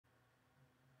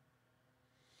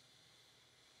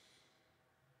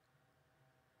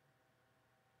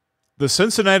The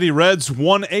Cincinnati Reds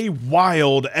won a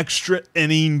wild extra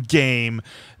inning game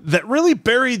that really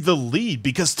buried the lead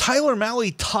because Tyler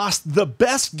Mahle tossed the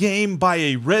best game by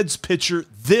a Reds pitcher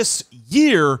this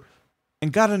year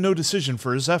and got a no decision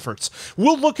for his efforts.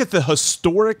 We'll look at the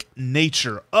historic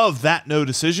nature of that no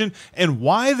decision and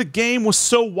why the game was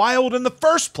so wild in the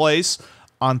first place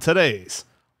on today's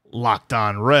Locked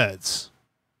On Reds.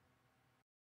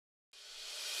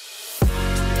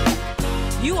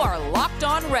 You are Locked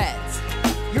On Reds,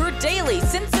 your daily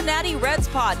Cincinnati Reds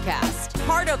podcast,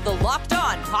 part of the Locked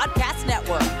On Podcast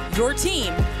Network, your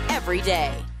team every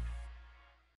day.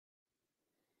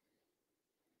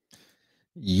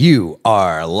 You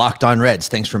are Locked On Reds.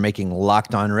 Thanks for making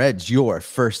Locked On Reds your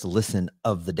first listen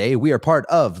of the day. We are part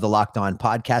of the Locked On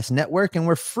Podcast Network, and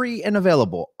we're free and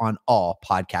available on all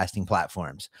podcasting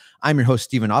platforms. I'm your host,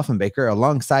 Stephen Offenbaker,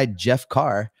 alongside Jeff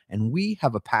Carr, and we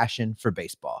have a passion for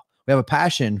baseball. We have a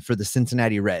passion for the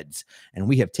Cincinnati Reds, and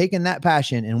we have taken that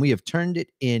passion and we have turned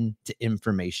it into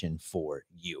information for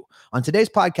you. On today's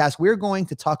podcast, we're going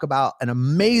to talk about an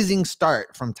amazing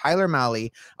start from Tyler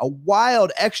Mahle, a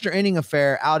wild extra inning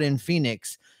affair out in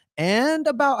Phoenix, and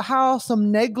about how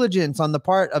some negligence on the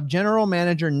part of general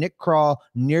manager Nick Krall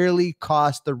nearly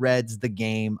cost the Reds the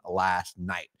game last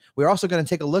night. We're also going to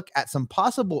take a look at some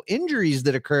possible injuries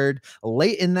that occurred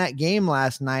late in that game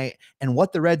last night and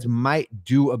what the Reds might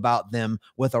do about them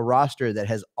with a roster that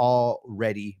has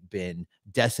already been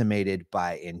decimated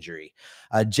by injury.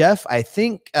 Jeff, I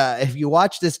think if you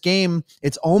watch this game,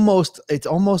 it's almost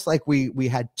like we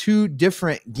had two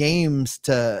different games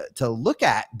to look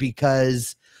at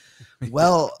because,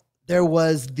 well, there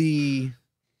was the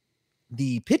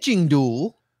pitching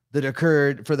duel that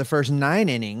occurred for the first 9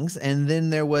 innings, and then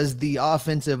there was the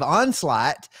offensive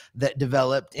onslaught that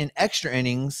developed in extra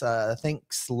innings,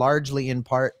 thanks largely in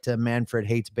part to Manfred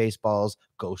Hates Baseball's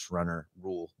Ghost Runner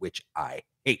rule, which I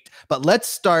hate. But let's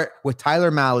start with Tyler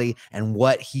Mahle and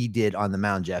what he did on the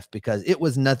mound, Jeff, because it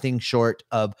was nothing short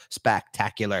of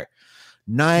spectacular.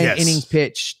 9 innings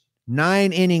pitched,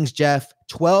 9 innings, Jeff,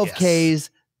 12 Ks,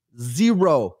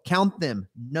 0, count them,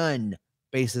 none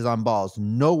bases on balls,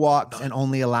 no walks, and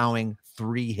only allowing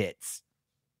 3 hits.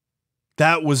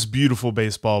 That was beautiful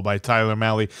baseball by Tyler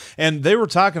Mahle. And they were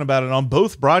talking about it on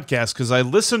both broadcasts because I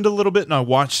listened a little bit and I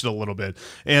watched a little bit.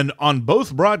 And on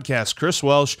both broadcasts, Chris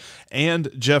Welsh and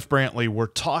Jeff Brantley were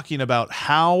talking about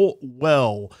how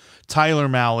well Tyler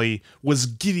Mahle was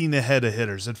getting ahead of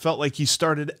hitters. It felt like he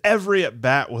started every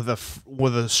at-bat with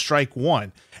a strike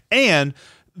one. And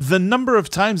the number of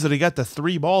times that he got the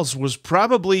 3 balls was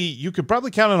probably, you could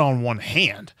probably count it on one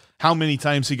hand, how many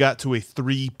times he got to a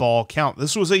 3-ball count.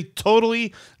 This was a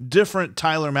totally different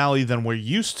Tyler Mahle than we're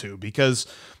used to because,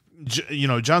 you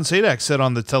know, John Sadak said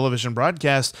on the television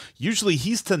broadcast, usually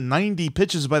he's to 90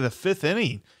 pitches by the 5th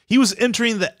inning. He was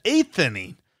entering the 8th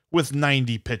inning with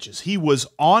 90 pitches. He was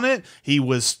on it. He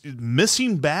was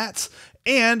missing bats,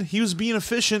 and he was being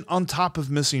efficient on top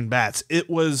of missing bats. It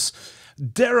was,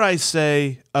 dare I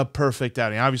say, a perfect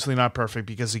outing. Obviously not perfect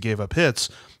because he gave up hits,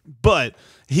 but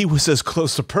he was as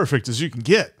close to perfect as you can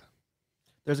get.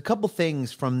 There's a couple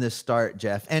things from this start,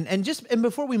 Jeff, and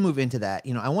before we move into that,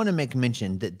 you know, I want to make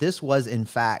mention that this was in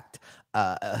fact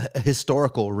a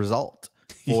historical result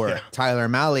for Tyler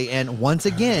Mahle, and once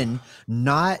again,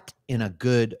 not in a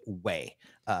good way.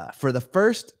 For the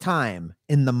first time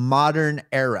in the modern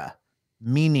era,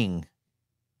 meaning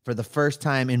for the first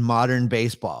time in modern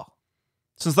baseball,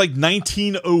 since like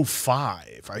 1905, I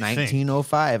think.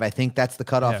 1905. I think that's the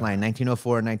cutoff line,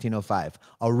 1904 and 1905.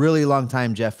 A really long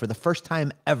time, Jeff. For the first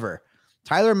time ever,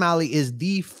 Tyler Mahle is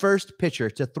the first pitcher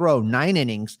to throw 9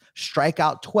 innings, strike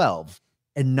out 12,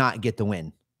 and not get the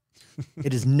win.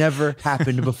 It has never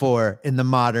happened before in the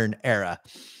modern era.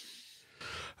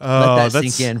 Let that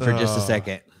sink in for just a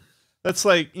second. That's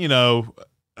like, you know,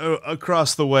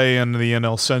 across the way in the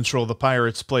NL Central, the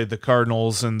Pirates played the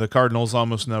Cardinals, and the Cardinals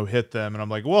almost no-hit them. And I'm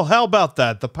like, well, how about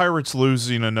that? The Pirates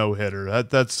losing a no-hitter.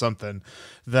 That's something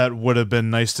that would have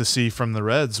been nice to see from the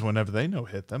Reds whenever they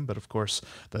no-hit them. But, of course,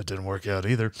 that didn't work out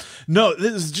either. No,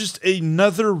 this is just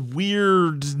another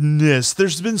weirdness.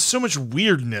 There's been so much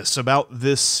weirdness about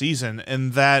this season,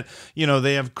 and that, you know,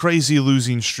 they have crazy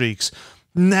losing streaks.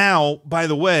 Now, by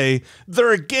the way,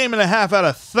 they're a game and a half out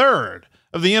of third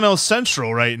of the NL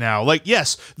Central right now. Like,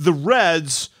 yes, the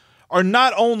Reds are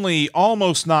not only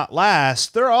almost not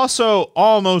last, they're also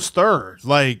almost third.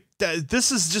 Like, this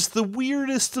is just the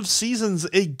weirdest of seasons.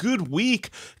 A good week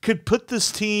could put this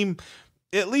team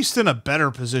at least in a better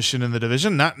position in the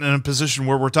division, not in a position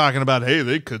where we're talking about, hey,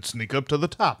 they could sneak up to the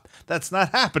top. That's not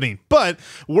happening. But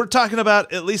we're talking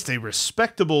about at least a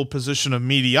respectable position of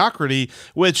mediocrity,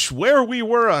 which where we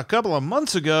were a couple of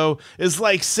months ago is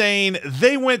like saying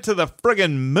they went to the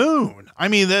friggin' moon. I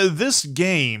mean, this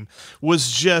game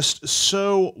was just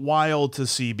so wild to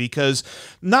see because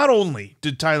not only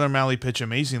did Tyler Mahle pitch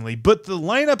amazingly, but the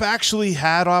lineup actually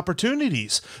had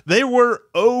opportunities. They were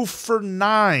 0 for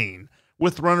 9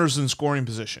 with runners in scoring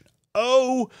position.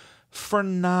 0 for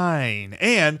 9.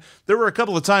 And there were a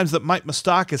couple of times that Mike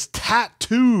Moustakas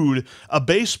tattooed a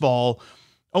baseball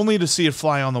only to see it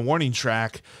fly on the warning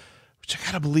track, which I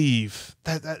gotta believe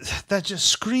that just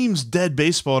screams dead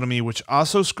baseball to me, which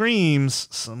also screams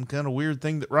some kind of weird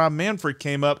thing that Rob Manfred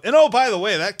came up. And oh, by the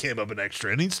way, that came up in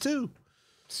extra innings too.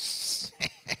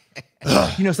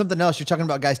 You know, something else, you're talking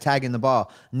about guys tagging the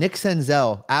ball. Nick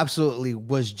Senzel absolutely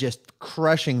was just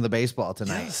crushing the baseball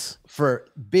tonight for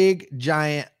big,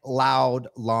 giant, loud,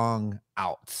 long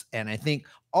outs. And I think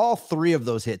all three of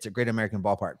those hits at Great American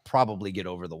Ballpark probably get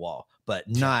over the wall, but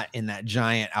not in that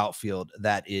giant outfield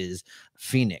that is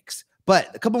Phoenix.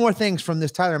 But a couple more things from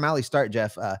this Tyler Mahle start,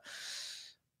 Jeff.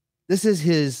 This is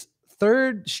his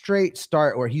third straight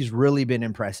start where he's really been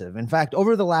impressive. In fact,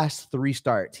 over the last 3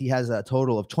 starts, he has a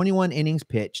total of 21 innings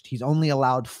pitched. He's only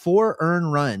allowed 4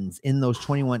 earned runs in those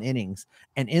 21 innings.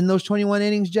 And in those 21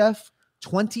 innings, Jeff,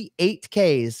 28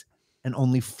 Ks and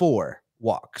only 4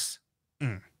 walks.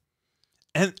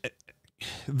 And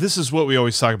this is what we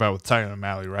always talk about with Tyler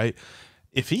Mahle, right?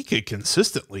 If he could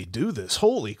consistently do this,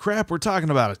 holy crap, we're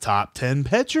talking about a top 10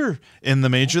 pitcher in the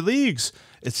major leagues.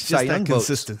 It's just that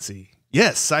consistency.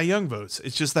 Yes, Cy Young votes.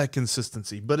 It's just that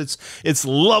consistency, but it's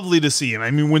lovely to see him. I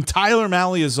mean, when Tyler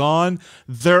Mahle is on,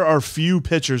 there are few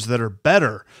pitchers that are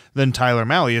better than Tyler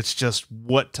Mahle. It's just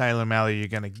what Tyler Mahle you're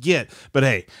going to get. But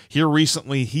hey, here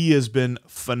recently, he has been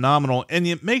phenomenal, and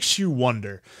it makes you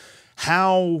wonder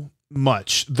how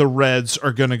much the Reds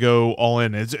are going to go all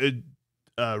in. It's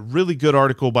a really good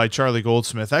article by Charlie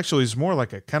Goldsmith. Actually, it's more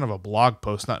like a kind of a blog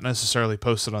post, not necessarily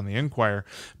posted on the Enquirer,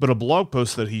 but a blog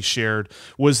post that he shared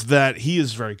was that he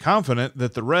is very confident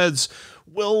that the Reds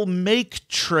will make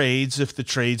trades if the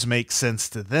trades make sense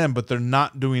to them, but they're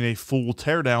not doing a full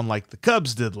teardown like the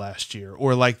Cubs did last year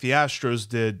or like the Astros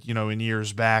did, in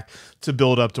years back to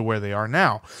build up to where they are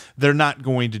now. They're not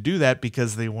going to do that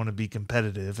because they want to be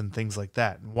competitive and things like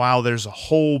that. And while there's a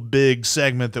whole big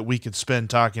segment that we could spend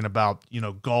talking about,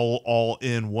 go all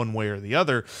in one way or the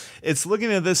other, it's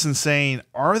looking at this and saying,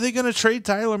 are they going to trade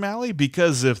Tyler Mahle?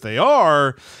 Because if they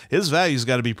are, his value's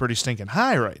got to be pretty stinking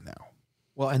high right now.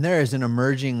 Well, and there is an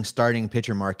emerging starting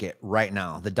pitcher market right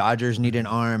now. The Dodgers need an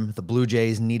arm. The Blue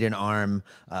Jays need an arm.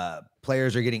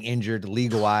 Players are getting injured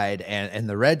league-wide, and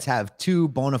the Reds have 2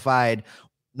 bona fide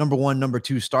number 1, number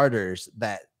 2 starters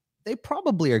that they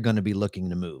probably are going to be looking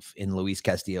to move in Luis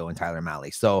Castillo and Tyler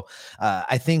Mahle. So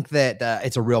I think that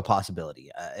it's a real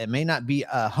possibility. It may not be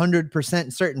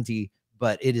 100% certainty,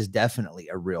 but it is definitely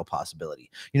a real possibility.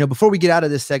 Before we get out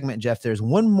of this segment, Jeff, there's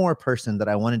one more person that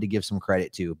I wanted to give some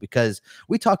credit to, because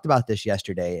we talked about this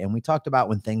yesterday, and we talked about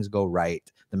when things go right,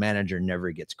 the manager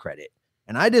never gets credit.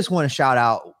 And I just want to shout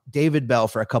out David Bell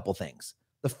for a couple things.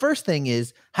 The first thing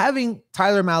is having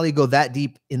Tyler Mahle go that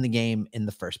deep in the game in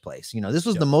the first place. This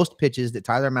was the most pitches that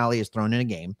Tyler Mahle has thrown in a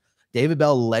game. David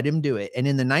Bell let him do it. And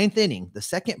in the 9th inning, the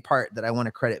second part that I want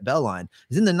to credit Bell on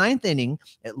is in the 9th inning,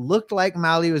 it looked like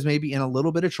Mahle was maybe in a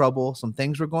little bit of trouble. Some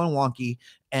things were going wonky.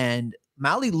 And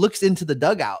Mahle looks into the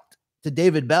dugout to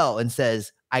David Bell and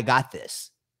says, I got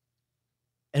this.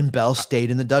 And Bell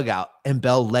stayed in the dugout, and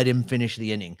Bell let him finish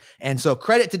the inning. And so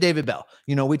credit to David Bell.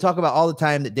 We talk about all the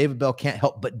time that David Bell can't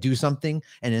help but do something.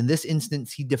 And in this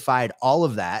instance, he defied all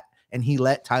of that, and he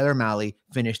let Tyler Mahle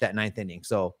finish that 9th inning.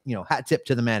 So, hat tip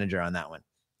to the manager on that one.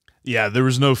 Yeah, there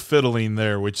was no fiddling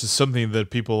there, which is something that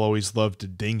people always love to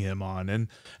ding him on. And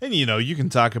you can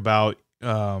talk about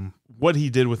what he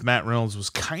did with Matt Reynolds was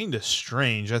kind of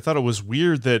strange. I thought it was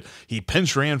weird that he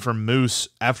pinch ran from Moose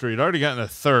after he'd already gotten a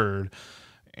third.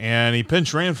 And he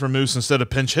pinch ran for Moose instead of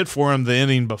pinch hit for him the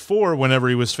inning before whenever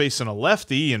he was facing a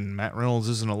lefty, and Matt Reynolds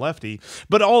isn't a lefty.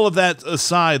 But all of that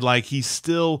aside, he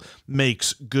still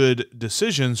makes good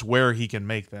decisions where he can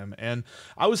make them. And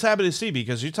I was happy to see,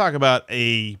 because you talk about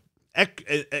a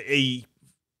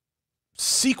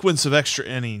sequence of extra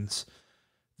innings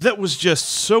that was just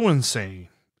so insane.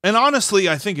 And honestly,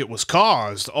 I think it was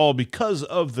caused all because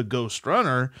of the ghost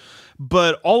runner.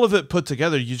 But all of it put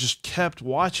together, you just kept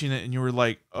watching it and you were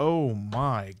like, oh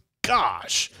my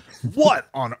gosh, what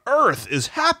on earth is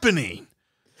happening?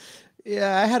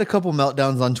 Yeah, I had a couple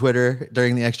meltdowns on Twitter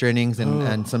during the extra innings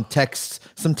and some texts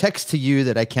to you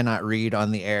that I cannot read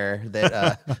on the air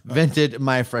that vented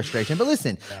my frustration. But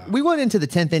listen, we went into the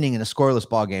 10th inning in a scoreless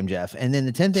ball game, Jeff. And then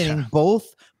the 10th inning,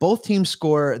 both teams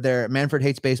score their Manfred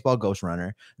Hates Baseball ghost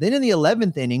runner. Then in the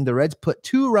 11th inning, the Reds put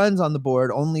 2 runs on the board,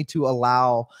 only to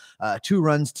allow 2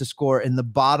 runs to score in the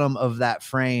bottom of that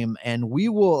frame. And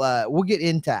we'll get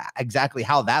into exactly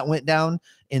how that went down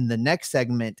in the next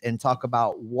segment and talk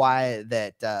about why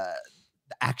that the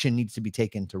action needs to be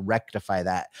taken to rectify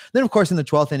that. Then, of course, in the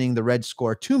 12th inning, the Reds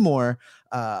score 2 more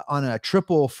on a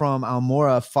triple from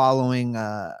Almora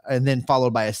and then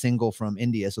followed by a single from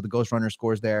India. So the ghost runner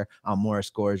scores there, Almora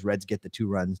scores, Reds get the 2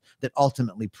 runs that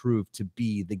ultimately proved to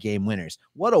be the game winners.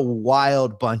 What a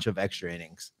wild bunch of extra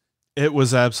innings. It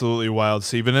was absolutely wild,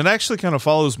 Steven. It actually kind of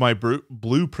follows my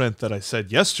blueprint that I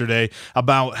said yesterday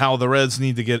about how the Reds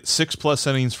need to get 6+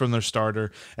 innings from their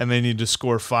starter and they need to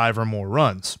score 5 or more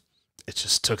runs. It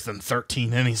just took them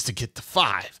 13 innings to get to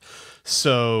 5.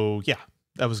 So, yeah,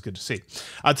 that was good to see.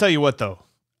 I'll tell you what, though.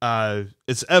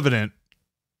 It's evident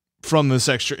from this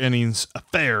extra innings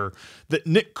affair that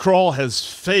Nick Krall has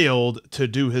failed to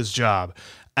do his job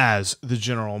as the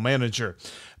general manager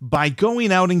by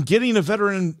going out and getting a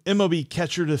veteran MLB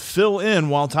catcher to fill in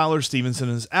while Tyler Stevenson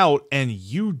is out, and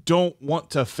you don't want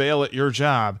to fail at your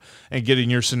job and getting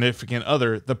your significant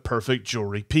other the perfect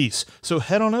jewelry piece. So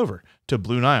head on over to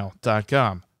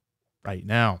BlueNile.com right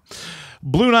now.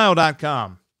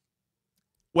 BlueNile.com.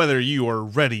 Whether you are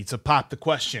ready to pop the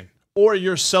question or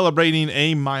you're celebrating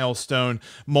a milestone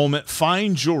moment,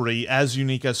 find jewelry as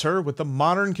unique as her with the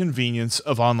modern convenience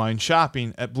of online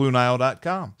shopping at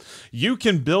BlueNile.com. You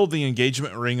can build the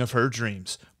engagement ring of her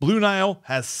dreams. Blue Nile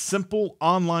has simple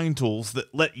online tools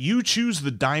that let you choose the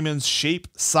diamond's shape,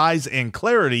 size, and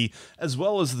clarity, as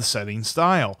well as the setting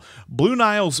style. Blue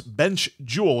Nile's bench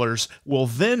jewelers will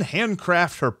then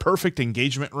handcraft her perfect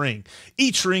engagement ring.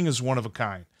 Each ring is one of a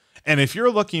kind. And if you're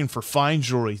looking for fine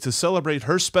jewelry to celebrate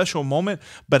her special moment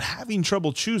but having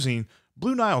trouble choosing,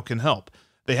 Blue Nile can help.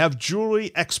 They have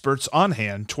jewelry experts on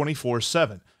hand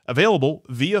 24/7, available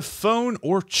via phone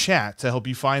or chat to help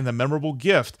you find the memorable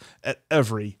gift at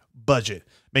every budget.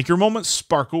 Make your moment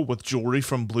sparkle with jewelry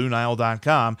from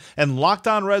BlueNile.com, and Locked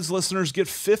On Reds listeners get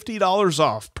 $50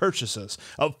 off purchases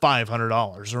of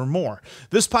 $500 or more.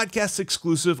 This podcast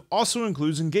exclusive also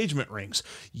includes engagement rings.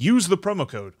 Use the promo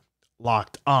code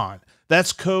Locked On.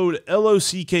 That's code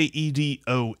LOCKEDON.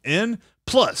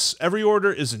 Plus, every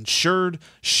order is insured,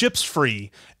 ships free,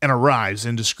 and arrives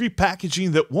in discreet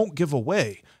packaging that won't give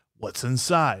away what's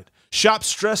inside. Shop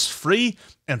stress-free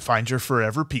and find your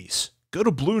forever piece. Go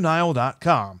to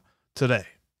BlueNile.com today.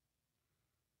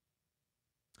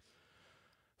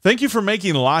 Thank you for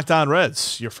making Locked On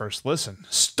Reds your first listen.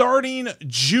 Starting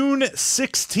June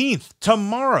 16th,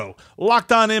 tomorrow,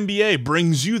 Locked On NBA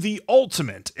brings you the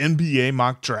ultimate NBA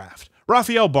mock draft.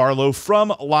 Rafael Barlow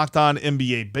from Locked On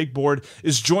NBA Big Board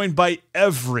is joined by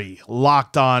every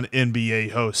Locked On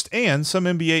NBA host and some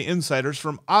NBA insiders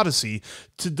from Odyssey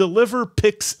to deliver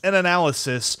picks and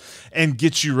analysis and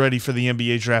get you ready for the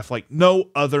NBA draft like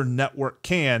no other network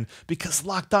can, because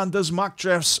Locked On does mock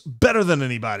drafts better than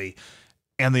anybody.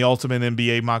 And the Ultimate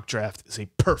NBA Mock Draft is a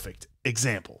perfect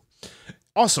example.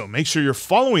 Also, make sure you're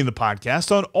following the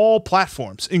podcast on all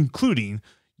platforms, including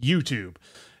YouTube.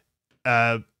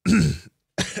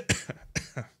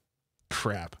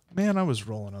 Crap. Man, I was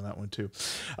rolling on that one too.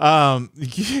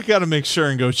 You got to make sure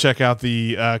and go check out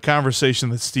the conversation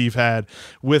that Steve had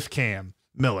with Cam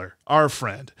Miller, our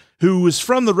friend, who is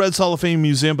from the Reds Hall of Fame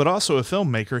Museum, but also a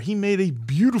filmmaker. He made a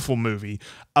beautiful movie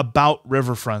about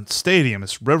Riverfront Stadium.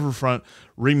 It's Riverfront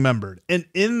Remembered. And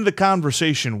in the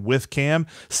conversation with Cam,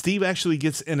 Steve actually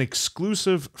gets an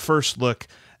exclusive first look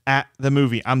at the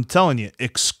movie. I'm telling you,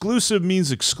 exclusive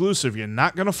means exclusive. You're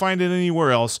not going to find it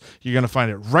anywhere else. You're going to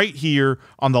find it right here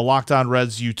on the Locked On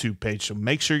Reds YouTube page. So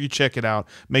make sure you check it out.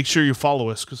 Make sure you follow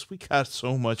us, because we got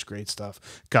so much great stuff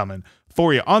coming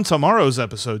for you. On tomorrow's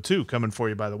episode, too, coming for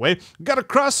you, by the way, we got a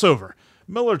crossover.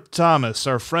 Miller Thomas,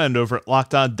 our friend over at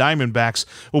Locked On Diamondbacks,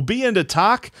 will be in to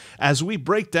talk as we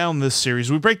break down this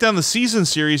series. We break down the season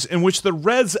series in which the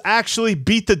Reds actually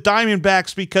beat the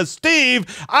Diamondbacks, because, Steve,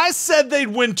 I said they'd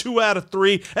win 2 out of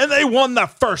 3, and they won the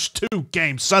first 2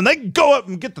 games, son. They go up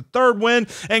and get the 3rd win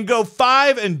and go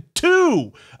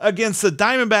 5-2 against the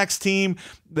Diamondbacks team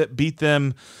that beat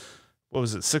them. What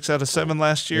was it, 6 out of 7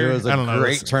 last year? It was a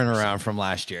great turnaround from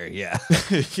last year. Yeah.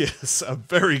 Yes, a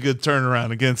very good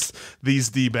turnaround against these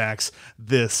D-backs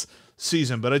this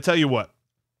season. But I tell you what,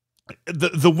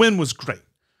 the win was great.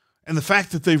 And the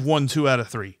fact that they've won 2 out of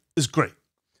 3 is great.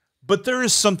 But there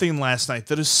is something last night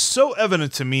that is so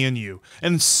evident to me and you,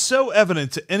 and so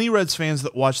evident to any Reds fans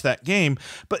that watch that game,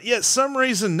 but yet some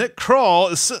reason Nick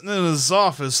Krall is sitting in his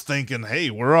office thinking, hey,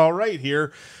 we're all right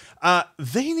here.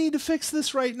 They need to fix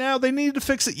this right now. They needed to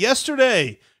fix it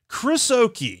yesterday. Chris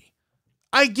Okey,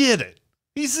 I get it.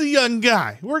 He's a young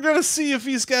guy. We're going to see if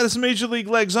he's got his major league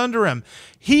legs under him.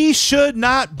 He should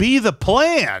not be the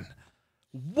plan.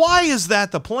 Why is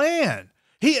that the plan?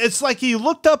 It's like he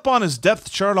looked up on his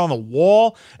depth chart on the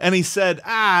wall and he said,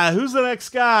 who's the next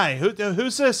guy?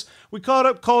 Who's this? We called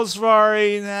up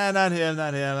Kolsvari. Nah, not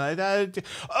him.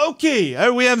 Okay,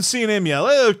 we haven't seen him yet.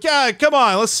 Okay, come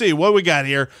on, let's see what we got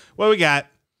here. What we got?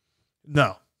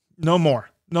 No more.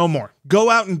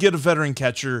 Go out and get a veteran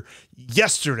catcher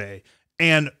yesterday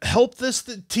and help this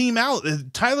team out.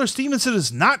 Tyler Stevenson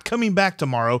is not coming back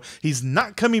tomorrow. He's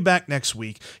not coming back next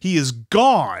week. He is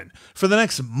gone for the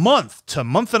next month to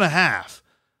month and a half.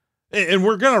 And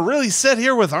we're going to really sit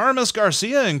here with Aramis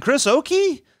Garcia and Chris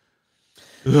Okey?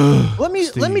 Let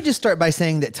me just start by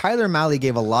saying that Tyler Mahle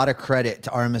gave a lot of credit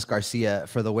to Aramis Garcia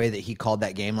for the way that he called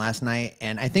that game last night.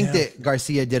 And I think that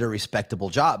Garcia did a respectable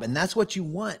job. And that's what you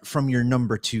want from your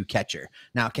number 2 catcher.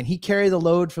 Now, can he carry the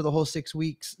load for the whole 6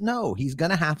 weeks? No, he's going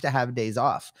to have days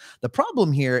off. The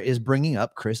problem here is bringing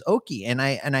up Chris Okey. And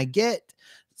I get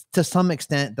to some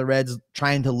extent the Reds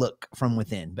trying to look from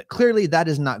within, but clearly that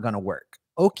is not going to work.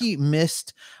 Okey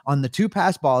missed on the 2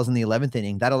 pass balls in the 11th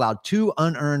inning. That allowed 2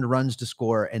 unearned runs to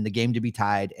score and the game to be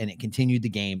tied, and it continued the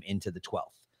game into the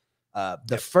 12th.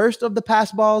 The first of the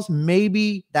pass balls,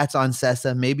 maybe that's on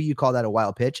Cessa. Maybe you call that a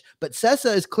wild pitch, but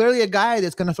Cessa is clearly a guy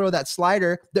that's going to throw that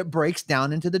slider that breaks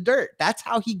down into the dirt. That's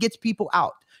how he gets people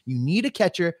out. You need a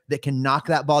catcher that can knock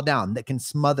that ball down, that can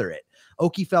smother it.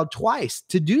 Okey failed twice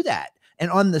to do that. And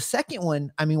on the second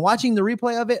one, I mean, watching the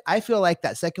replay of it, I feel like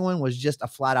that second one was just a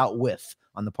flat out whiff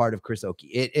on the part of Chris Okey.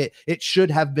 It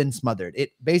should have been smothered.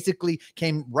 It basically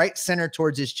came right center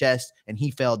towards his chest, and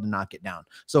he failed to knock it down.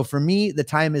 So for me, the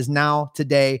time is now,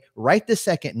 today, right this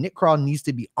second. Nick Krall needs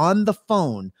to be on the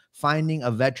phone finding a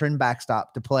veteran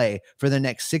backstop to play for the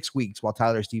next 6 weeks while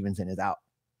Tyler Stevenson is out.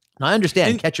 Now, I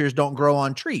understand catchers don't grow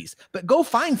on trees, but go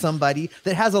find somebody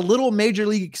that has a little major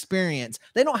league experience.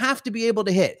 They don't have to be able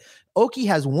to hit. Okey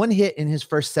has 1 hit in his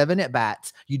first 7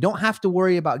 at-bats. You don't have to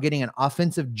worry about getting an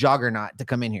offensive juggernaut to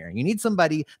come in here. You need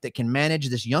somebody that can manage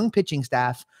this young pitching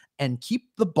staff and keep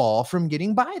the ball from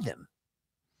getting by them.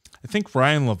 I think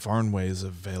Ryan LaVarnway is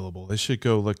available. They should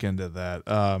go look into that.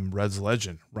 Reds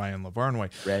legend, Ryan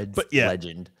LaVarnway. Reds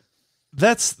legend.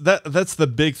 That's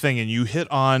the big thing, and you hit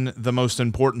on the most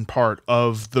important part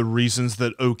of the reasons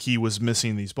that Okey was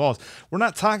missing these balls. We're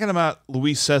not talking about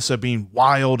Luis Cessa being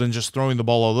wild and just throwing the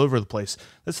ball all over the place.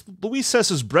 That's Luis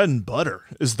Cessa's bread and butter,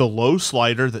 is the low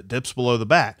slider that dips below the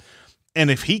bat. And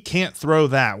if he can't throw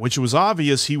that, which was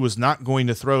obvious he was not going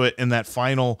to throw it in that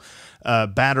final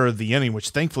batter of the inning,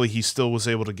 which thankfully he still was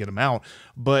able to get him out.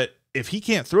 But if he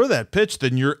can't throw that pitch,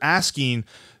 then you're asking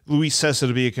Luis Cessa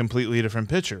to be a completely different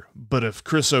pitcher. But if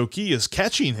Chris Okey is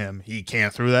catching him, he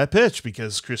can't throw that pitch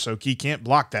because Chris Okey can't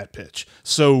block that pitch.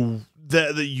 So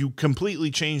you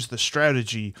completely change the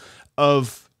strategy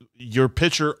of your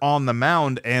pitcher on the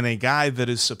mound and a guy that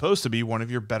is supposed to be one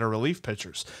of your better relief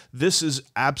pitchers. This is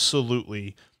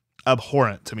absolutely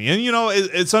abhorrent to me. And, you know,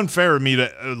 it's unfair of me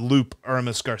to loop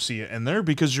Aramis Garcia in there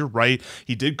because you're right.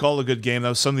 He did call a good game. That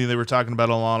was something they were talking about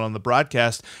a lot on the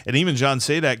broadcast. And even John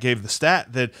Sadak gave the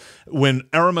stat that when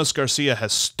Aramis Garcia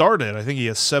has started, I think he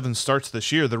has 7 starts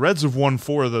this year, the Reds have won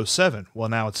 4 of those 7. Well,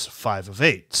 now it's 5 of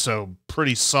 8. So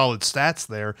pretty solid stats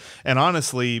there. And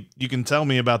honestly, you can tell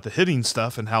me about the hitting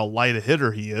stuff and how light a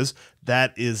hitter he is.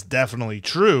 That is definitely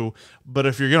true. But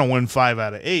if you're going to win 5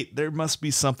 out of 8, there must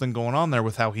be something going on there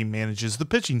with how he manages the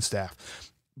pitching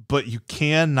staff. But you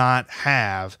cannot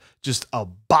have just a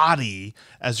body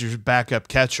as your backup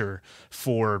catcher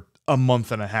for a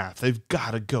month and a half. They've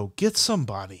got to go get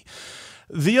somebody.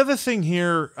 The other thing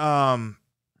here, I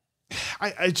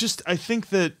think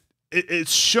that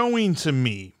it's showing to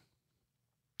me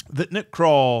that Nick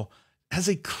Krall has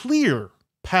a clear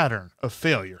pattern of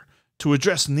failure to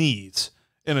address needs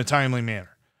in a timely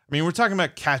manner. I mean, we're talking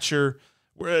about catcher,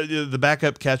 the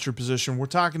backup catcher position. We're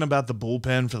talking about the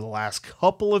bullpen for the last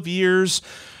couple of years.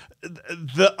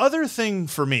 The other thing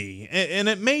for me, and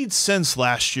it made sense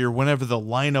last year whenever the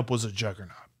lineup was a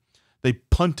juggernaut, they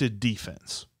punted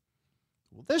defense.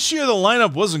 Well, this year the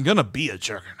lineup wasn't going to be a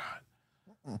juggernaut.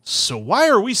 So why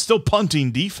are we still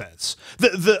punting defense?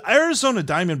 The Arizona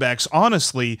Diamondbacks,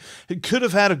 honestly, could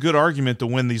have had a good argument to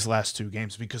win these last two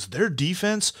games because their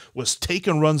defense was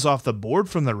taking runs off the board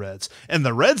from the Reds, and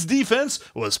the Reds' defense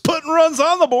was putting runs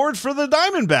on the board for the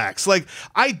Diamondbacks. Like,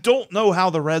 I don't know how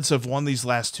the Reds have won these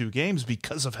last two games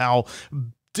because of how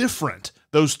different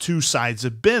those two sides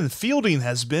have been. Fielding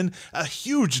has been a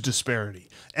huge disparity,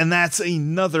 and that's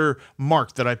another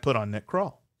mark that I put on Nick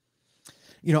Krall.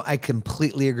 You know, I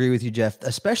completely agree with you, Jeff,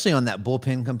 especially on that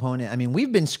bullpen component. I mean,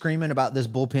 we've been screaming about this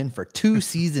bullpen for 2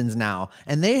 seasons now,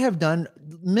 and they have done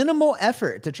minimal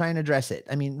effort to try and address it.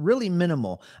 I mean, really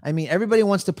minimal. I mean, everybody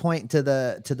wants to point to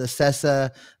the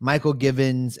Cessa, Michael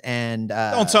Givens, and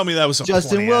don't tell me that was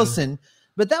Justin Wilson.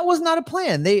 But that was not a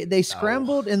plan. They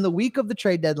scrambled in the week of the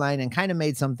trade deadline and kind of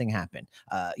made something happen.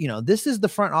 You know, this is the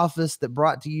front office that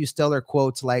brought to you stellar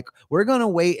quotes like, we're going to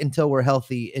wait until we're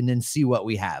healthy and then see what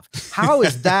we have. How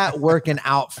is that working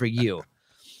out for you?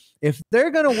 If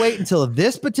they're going to wait until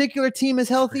this particular team is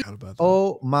healthy,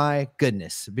 oh my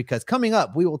goodness. Because coming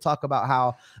up, we will talk about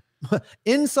how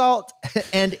insult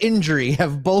and injury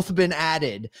have both been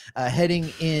added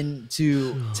heading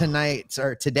into tonight's,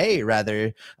 or today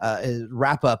rather,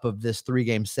 wrap up of this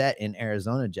 3-game set in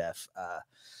Arizona, Jeff.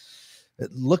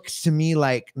 It looks to me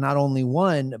like not only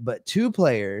one, but 2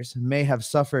 players may have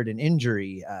suffered an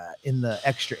injury in the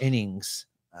extra innings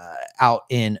out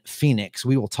in Phoenix.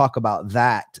 We will talk about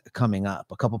that coming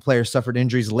up. A couple players suffered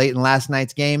injuries late in last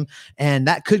night's game, and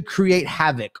that could create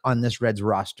havoc on this Reds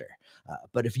roster.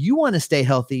 But if you want to stay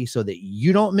healthy so that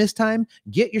you don't miss time,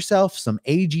 get yourself some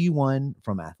AG1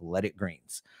 from Athletic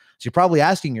Greens. So you're probably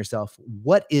asking yourself,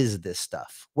 what is this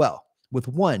stuff? Well, with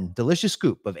one delicious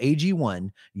scoop of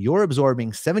AG1, you're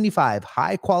absorbing 75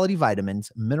 high-quality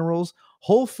vitamins, minerals,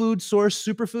 whole food source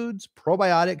superfoods,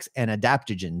 probiotics, and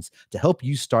adaptogens to help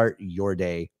you start your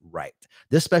day right.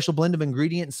 This special blend of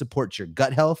ingredients supports your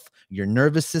gut health, your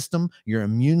nervous system, your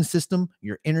immune system,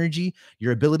 your energy,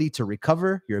 your ability to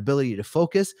recover, your ability to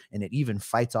focus, and it even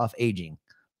fights off aging.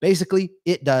 Basically,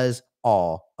 it does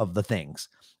all of the things.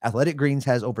 Athletic Greens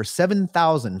has over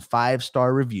 7,000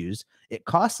 5-star reviews. It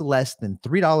costs less than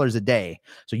 $3 a day.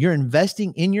 So you're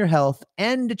investing in your health,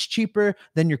 and it's cheaper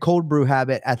than your cold brew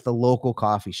habit at the local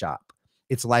coffee shop.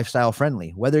 It's lifestyle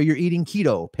friendly. Whether you're eating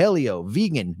keto, paleo,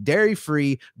 vegan,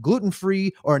 dairy-free,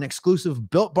 gluten-free, or an exclusive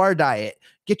Built Bar diet,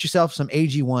 get yourself some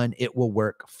AG1. It will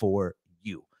work for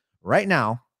you. Right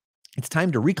now, it's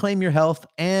time to reclaim your health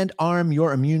and arm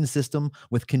your immune system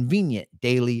with convenient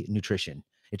daily nutrition.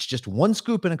 It's just 1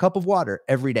 scoop in a cup of water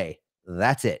every day.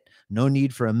 That's it. No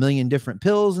need for a million different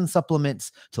pills and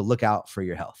supplements to look out for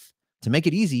your health. To make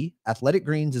it easy, Athletic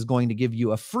Greens is going to give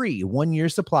you a free 1-year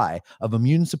supply of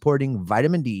immune-supporting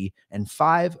vitamin D and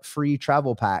 5 free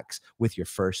travel packs with your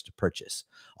first purchase.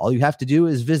 All you have to do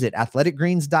is visit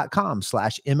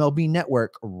athleticgreens.com/MLB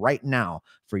network right now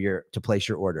to place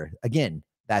your order. Again,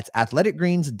 that's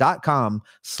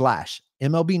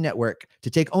athleticgreens.com/MLB network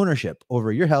to take ownership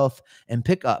over your health and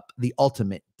pick up the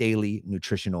ultimate daily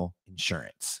nutritional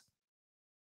insurance.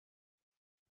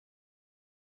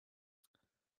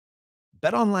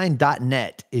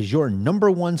 BetOnline.net is your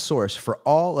 #1 source for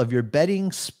all of your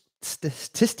betting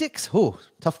statistics. Oh,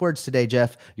 tough words today,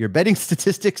 Jeff. Your betting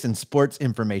statistics and sports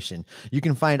information. You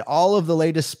can find all of the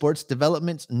latest sports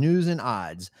developments, news, and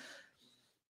odds.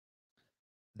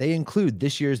 They include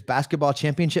this year's basketball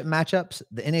championship matchups,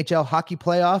 the NHL hockey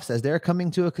playoffs as they're coming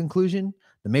to a conclusion,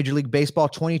 the Major League Baseball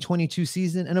 2022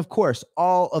 season, and of course,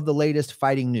 all of the latest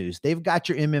fighting news. They've got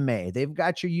your MMA, they've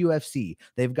got your UFC,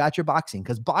 they've got your boxing,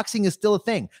 because boxing is still a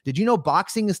thing. Did you know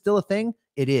boxing is still a thing?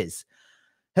 It is.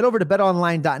 Head over to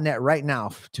betonline.net right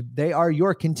now. They are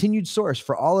your continued source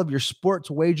for all of your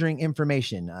sports wagering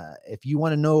information. If you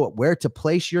want to know where to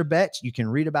place your bets, you can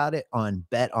read about it on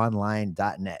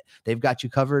betonline.net. They've got you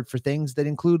covered for things that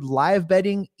include live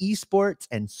betting, esports,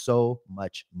 and so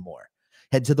much more.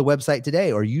 Head to the website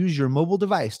today or use your mobile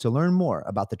device to learn more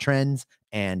about the trends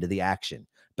and the action.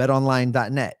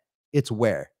 betonline.net. It's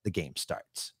where the game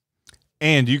starts.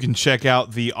 And you can check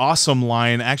out the awesome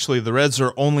line. Actually, the Reds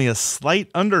are only a slight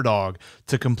underdog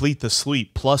to complete the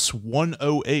sweep, plus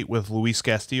 108 with Luis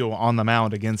Castillo on the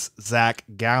mound against Zach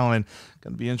Gallen.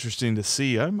 Going to be interesting to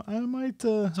see. I might.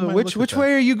 So which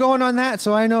way are you going on that?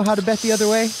 So I know how to bet the other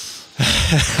way.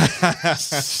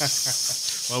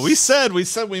 Well, we said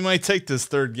we might take this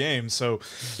 3rd game, so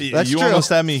that's you true. Almost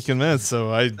had me convinced.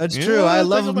 So that's true. I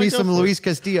love me some Luis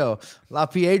Castillo. La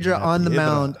Piedra on the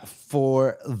mound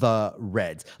for the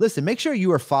Reds. Listen, make sure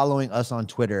you are following us on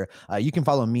Twitter. You can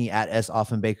follow me at S.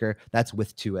 Offenbaker. That's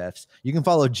with 2 Fs. You can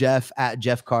follow Jeff at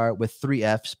Jeff Carr with 3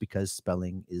 Fs because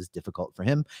spelling is difficult for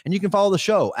him. And you can follow the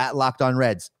show at Locked On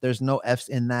Reds. There's no Fs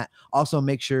in that. Also,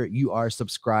 make sure you are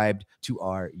subscribed to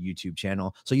our YouTube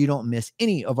channel so you don't miss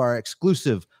any of our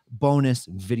exclusive bonus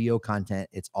video content.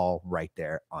 It's all right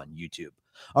there on YouTube.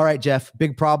 All right, Jeff,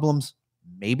 big problems,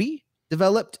 maybe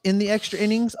developed in the extra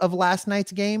innings of last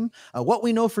night's game. What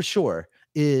we know for sure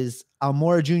is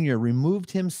Almora Jr.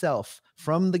 removed himself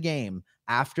from the game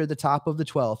after the top of the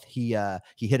 12th. He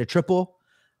hit a triple.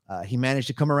 He managed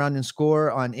to come around and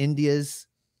score on India's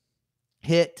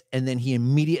hit, and then he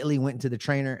immediately went to the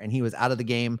trainer and he was out of the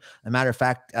game. As a matter of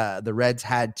fact, the Reds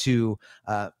had to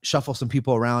shuffle some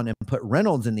people around and put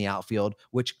Reynolds in the outfield,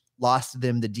 which lost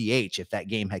them the DH if that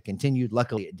game had continued.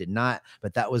 Luckily, it did not,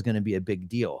 but that was going to be a big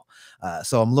deal.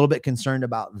 So I'm a little bit concerned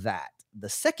about that. The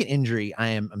second injury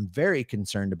I'm very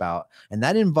concerned about, and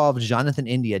that involves Jonathan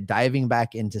India diving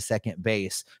back into second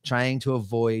base, trying to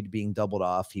avoid being doubled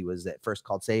off. He was at first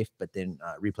called safe, but then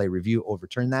replay review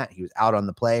overturned that. He was out on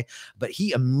the play, but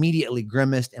he immediately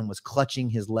grimaced and was clutching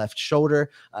his left shoulder.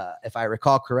 If I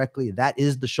recall correctly, that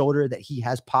is the shoulder that he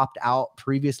has popped out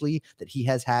previously, that he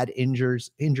has had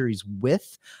injuries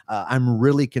with. I'm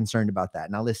really concerned about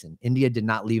that. Now, listen, India did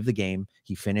not leave the game.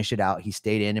 He finished it out. He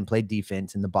stayed in and played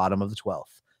defense in the bottom of the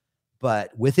 12th. But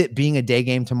with it being a day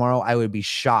game tomorrow, I would be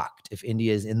shocked if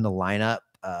India is in the lineup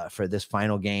for this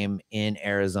final game in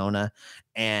Arizona.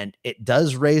 And it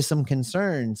does raise some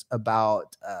concerns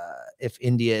about if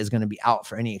India is going to be out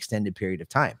for any extended period of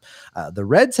time. The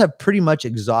Reds have pretty much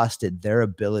exhausted their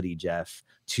ability, Jeff,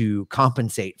 to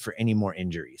compensate for any more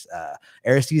injuries.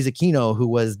 Aristides Aquino, who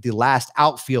was the last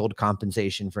outfield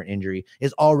compensation for an injury,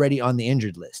 is already on the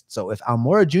injured list. So if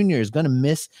Almora Jr. is going to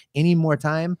miss any more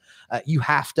time, you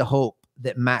have to hope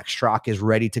that Max Strock is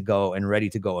ready to go and ready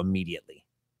to go immediately.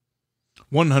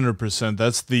 100%.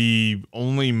 That's the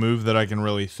only move that I can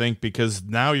really think, because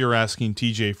now you're asking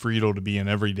TJ Friedl to be an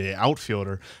everyday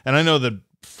outfielder. And I know that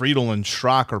Friedl and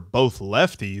Schrock are both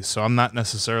lefties, so I'm not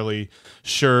necessarily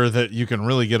sure that you can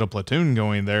really get a platoon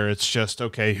going there. It's just,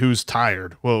 okay, who's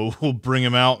tired? Well, we'll bring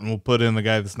him out and we'll put in the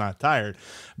guy that's not tired.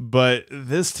 But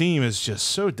this team is just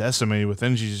so decimated with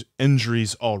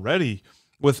injuries already.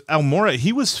 With Almora,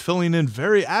 he was filling in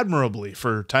very admirably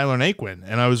for Tyler Naquin,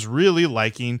 and I was really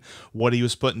liking what he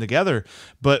was putting together.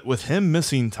 But with him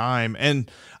missing time, and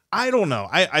I don't know,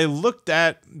 I looked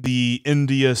at the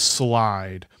India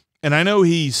slide, and I know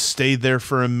he stayed there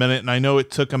for a minute, and I know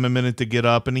it took him a minute to get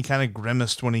up, and he kind of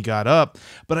grimaced when he got up,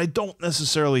 but I don't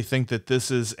necessarily think that this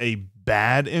is a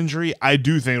bad injury. I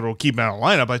do think it'll keep him out of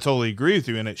lineup. I totally agree with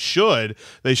you, and it should.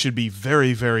 They should be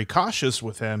very, very cautious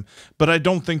with him, but I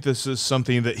don't think this is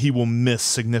something that he will miss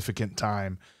significant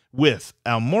time with.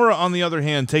 Almora, on the other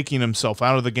hand, taking himself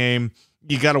out of the game,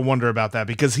 you got to wonder about that,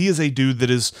 because he is a dude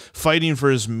that is fighting for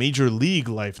his major league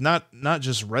life, not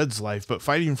just Reds life, but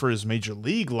fighting for his major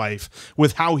league life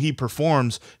with how he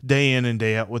performs day in and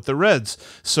day out with the Reds.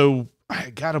 So I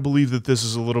got to believe that this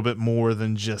is a little bit more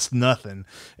than just nothing.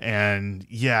 And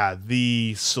yeah,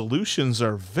 the solutions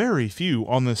are very few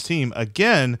on this team.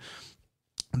 Again,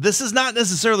 this is not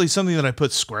necessarily something that I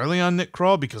put squarely on Nick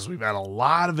Krall, because we've had a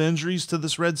lot of injuries to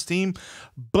this Reds team,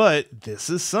 but this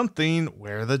is something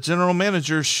where the general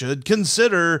manager should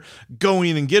consider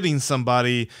going and getting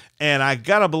somebody, and I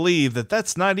gotta believe that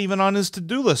that's not even on his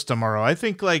to-do list tomorrow. I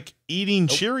think like eating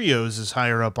Cheerios is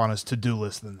higher up on his to-do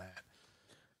list than that.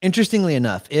 Interestingly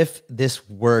enough, if this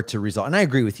were to result, and I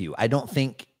agree with you, I don't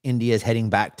think India is heading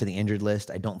back to the injured list.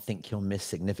 I don't think he'll miss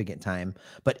significant time.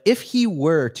 But if he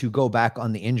were to go back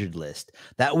on the injured list,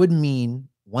 that would mean,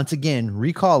 once again,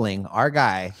 recalling our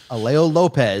guy, Alejo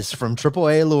Lopez from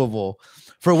AAA Louisville,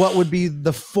 for what would be the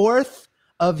 4th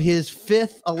of his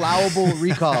 5th allowable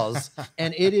recalls.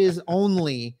 And it is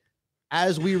only,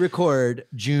 as we record,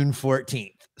 June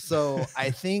 14th. So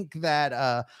I think that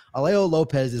Alejo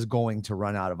Lopez is going to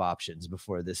run out of options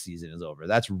before this season is over.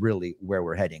 That's really where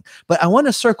we're heading. But I want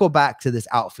to circle back to this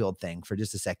outfield thing for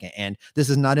just a second. And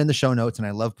this is not in the show notes, and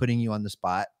I love putting you on the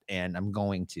spot, and I'm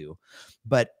going to.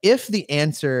 But if the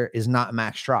answer is not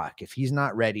Max Strock, if he's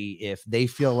not ready, if they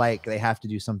feel like they have to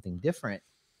do something different,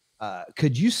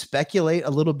 could you speculate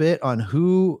a little bit on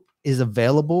who is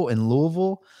available in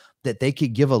Louisville that they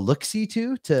could give a look-see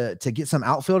to get some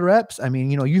outfield reps? I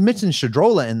mean, you know, you mentioned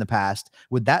Shadrola in the past.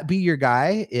 Would that be your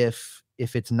guy if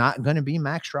it's not going to be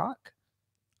Max Strock?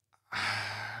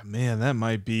 Man, that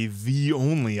might be the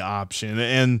only option.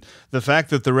 And the fact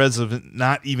that the Reds have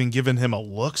not even given him a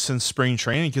look since spring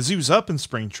training, because he was up in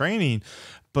spring training,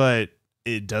 but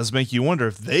it does make you wonder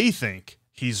if they think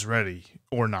he's ready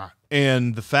or not.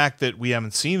 And the fact that we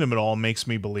haven't seen him at all makes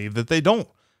me believe that they don't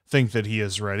think that he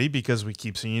is ready, because we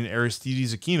keep seeing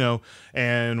Aristides Aquino,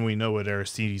 and we know what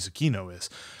Aristides Aquino is.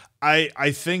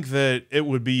 I think that it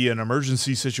would be an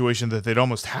emergency situation that they'd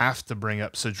almost have to bring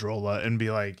up Cedrola and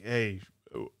be like, hey,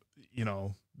 you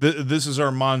know, this is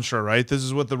our mantra, right? This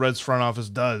is what the Reds front office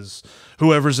does.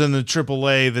 Whoever's in the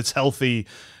AAA that's healthy,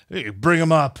 bring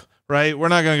them up, right? We're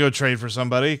not going to go trade for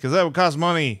somebody because that would cost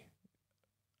money.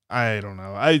 I don't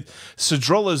know.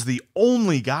 Cedrola is the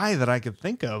only guy that I could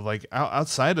think of. Like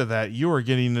outside of that, you are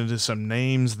getting into some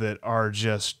names that are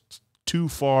just too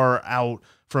far out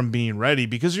from being ready,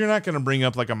 because you're not going to bring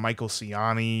up like a Michael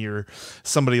Ciani or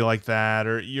somebody like that,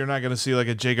 or you're not going to see like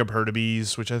a Jacob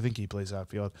Hurtubise, which I think he plays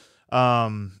outfield,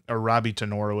 or Robbie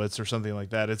Tenorowitz or something like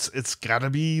that. It's got to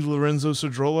be Lorenzo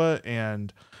Cedrola,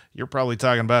 and you're probably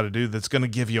talking about a dude that's going to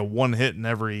give you one hit in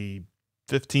every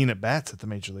 15 at bats at the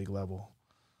major league level.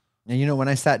 And, you know, when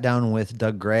I sat down with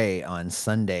Doug Gray on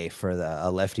Sunday for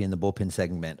a lefty in the bullpen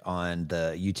segment on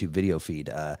the YouTube video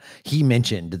feed, he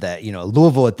mentioned that, you know,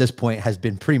 Louisville at this point has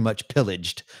been pretty much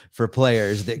pillaged for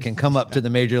players that can come up to the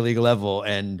major league level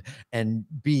and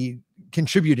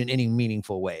contribute in any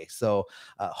meaningful way. So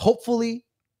hopefully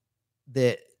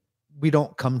that we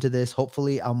don't come to this.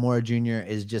 Hopefully Almora Jr.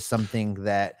 is just something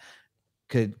that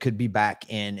could be back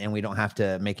in, and we don't have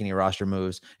to make any roster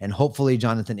moves. And hopefully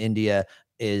Jonathan India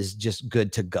is just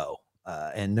good to go.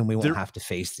 And then we won't have to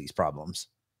face these problems.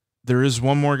 There is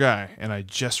one more guy, and I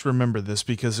just remember this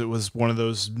because it was one of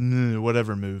those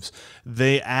whatever moves.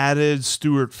 They added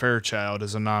Stuart Fairchild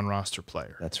as a non-roster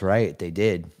player. That's right, they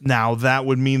did. Now, that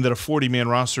would mean that a 40-man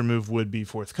roster move would be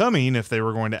forthcoming if they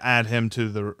were going to add him to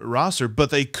the roster,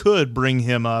 but they could bring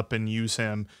him up and use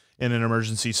him in an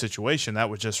emergency situation.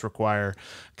 That would just require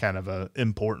kind of a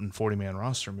important 40-man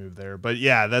roster move there. But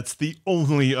yeah, that's the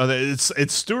only other.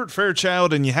 It's Stuart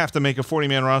Fairchild, and you have to make a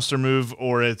 40-man roster move,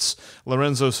 or it's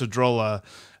Lorenzo Cedrola,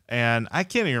 and I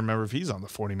can't even remember if he's on the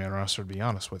 40-man roster, to be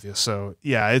honest with you. So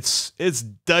yeah, it's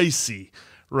dicey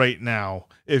right now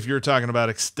if you're talking about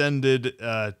extended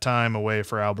time away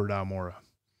for Albert Almora.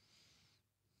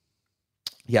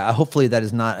 Yeah, hopefully that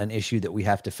is not an issue that we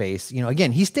have to face. You know,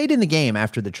 again, he stayed in the game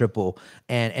after the triple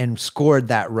and scored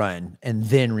that run and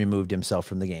then removed himself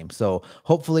from the game. So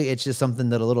hopefully it's just something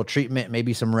that a little treatment,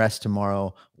 maybe some rest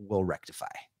tomorrow will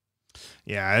rectify.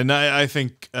 Yeah, and I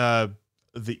think the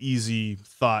easy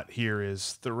thought here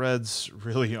is the Reds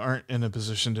really aren't in a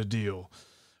position to deal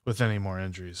with any more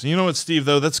injuries. You know what, Steve,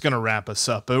 though? That's going to wrap us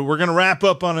up. We're going to wrap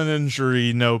up on an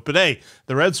injury note. But, hey,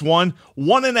 the Reds won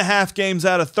 1.5 games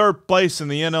out of third place in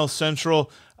the NL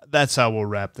Central. That's how we'll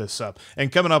wrap this up.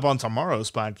 And coming up on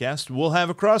tomorrow's podcast, we'll have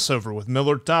a crossover with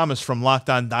Millard Thomas from Locked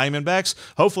On Diamondbacks.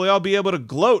 Hopefully I'll be able to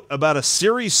gloat about a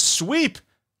series sweep.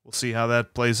 We'll see how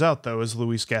that plays out, though, as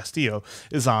Luis Castillo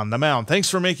is on the mound. Thanks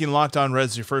for making Locked On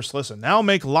Reds your first listen. Now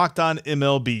make Locked On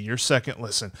MLB your second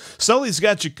listen. Sully's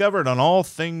got you covered on all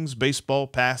things baseball,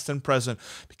 past and present,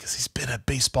 because he's been a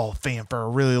baseball fan for a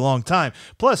really long time.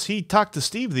 Plus, he talked to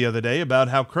Steve the other day about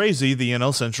how crazy the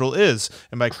NL Central is.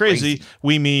 And by crazy,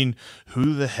 we mean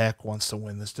who the heck wants to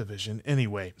win this division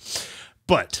anyway.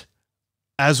 But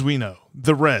as we know,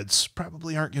 the Reds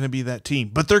probably aren't going to be that team,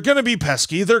 but they're going to be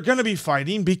pesky. They're going to be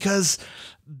fighting because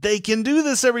they can do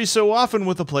this every so often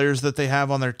with the players that they have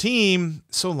on their team,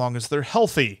 so long as they're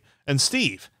healthy. And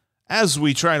Steve, as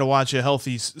we try to watch a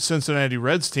healthy Cincinnati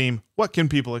Reds team, what can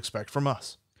people expect from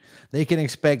us? They can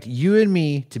expect you and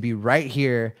me to be right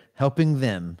here helping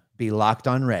them be Locked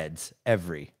On Reds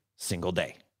every single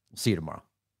day. See you tomorrow.